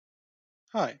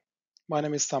Hi, my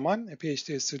name is Saman, a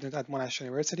PhD student at Monash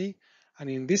University, and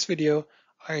in this video,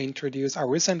 I introduce our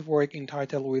recent work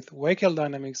entitled with Vehicle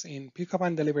Dynamics in Pickup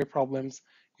and Delivery Problems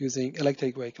using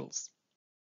Electric Vehicles.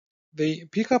 The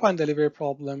Pickup and Delivery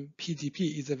Problem,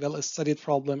 PDP, is a well-studied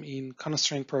problem in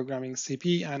constraint programming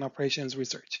CP and operations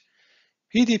research.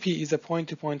 PDP is a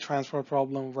point-to-point transfer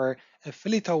problem where a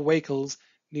fleet of vehicles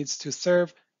needs to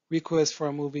serve requests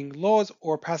for moving loads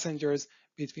or passengers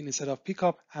between a set of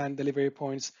pickup and delivery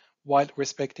points while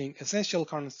respecting essential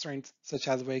constraints such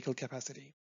as vehicle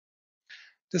capacity.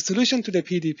 The solution to the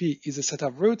PDP is a set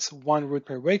of routes, one route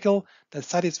per vehicle, that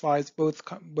satisfies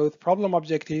both problem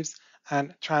objectives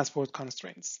and transport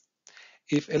constraints.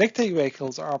 If electric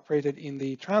vehicles are operated in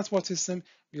the transport system,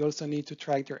 we also need to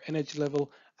track their energy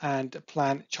level and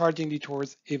plan charging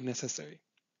detours if necessary.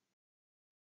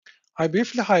 I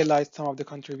briefly highlight some of the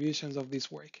contributions of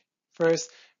this work. First,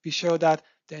 we show that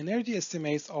the energy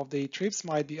estimates of the trips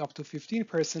might be up to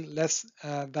 15% less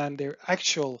than their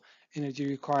actual energy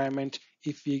requirement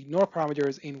if we ignore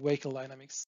parameters in vehicle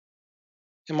dynamics.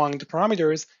 Among the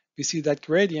parameters, we see that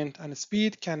gradient and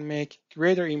speed can make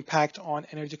greater impact on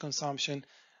energy consumption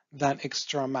than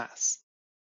extra mass.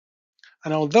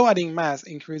 And although adding mass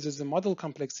increases the model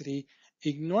complexity,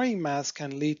 ignoring mass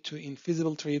can lead to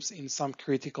infeasible trips in some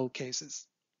critical cases.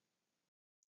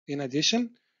 In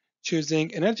addition,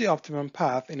 choosing energy optimum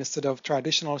path instead of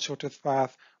traditional shortest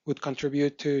path would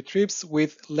contribute to trips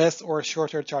with less or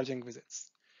shorter charging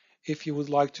visits. If you would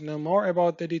like to know more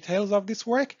about the details of this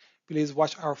work, please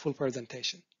watch our full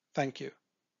presentation. Thank you.